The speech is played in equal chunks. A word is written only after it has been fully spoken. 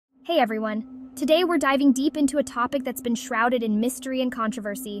Hey everyone, today we're diving deep into a topic that's been shrouded in mystery and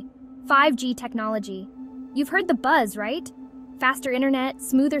controversy: 5G technology. You've heard the buzz, right? Faster internet,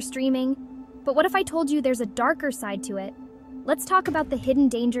 smoother streaming. But what if I told you there's a darker side to it? Let's talk about the hidden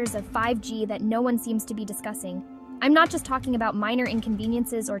dangers of 5G that no one seems to be discussing. I'm not just talking about minor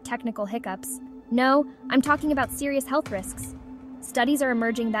inconveniences or technical hiccups. No, I'm talking about serious health risks. Studies are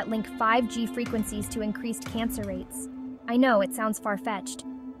emerging that link 5G frequencies to increased cancer rates. I know it sounds far-fetched,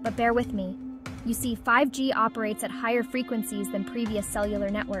 but bear with me. You see, 5G operates at higher frequencies than previous cellular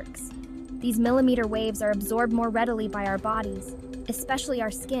networks. These millimeter waves are absorbed more readily by our bodies, especially our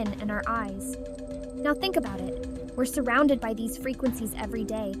skin and our eyes. Now think about it. We're surrounded by these frequencies every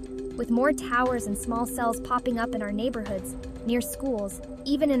day, with more towers and small cells popping up in our neighborhoods, near schools,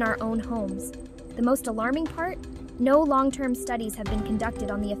 even in our own homes. The most alarming part? No long-term studies have been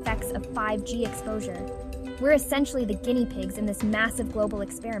conducted on the effects of 5G exposure. We're essentially the guinea pigs in this massive global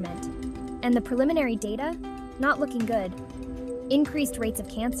experiment. And the preliminary data? Not looking good. Increased rates of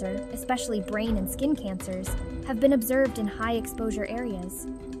cancer, especially brain and skin cancers, have been observed in high-exposure areas.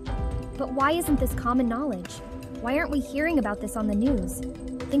 But why isn't this common knowledge? Why aren't we hearing about this on the news?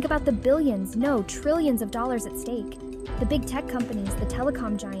 Think about the billions, no, trillions of dollars at stake. The big tech companies, the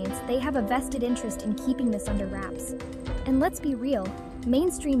telecom giants, they have a vested interest in keeping this under wraps. And let's be real,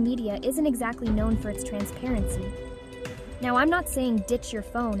 mainstream media isn't exactly known for its transparency. Now, I'm not saying ditch your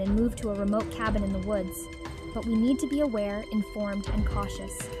phone and move to a remote cabin in the woods, but we need to be aware, informed, and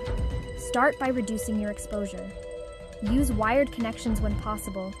cautious. Start by reducing your exposure. Use wired connections when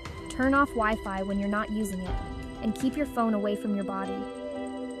possible, turn off Wi-Fi when you're not using it, and keep your phone away from your body.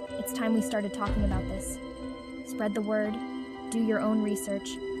 It's time we started talking about this. Spread the word, do your own research,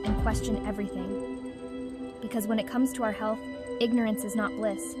 and question everything. Because when it comes to our health, ignorance is not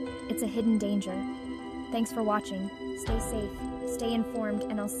bliss, it's a hidden danger. Thanks for watching. Stay safe, stay informed,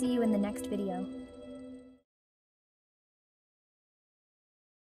 and I'll see you in the next video.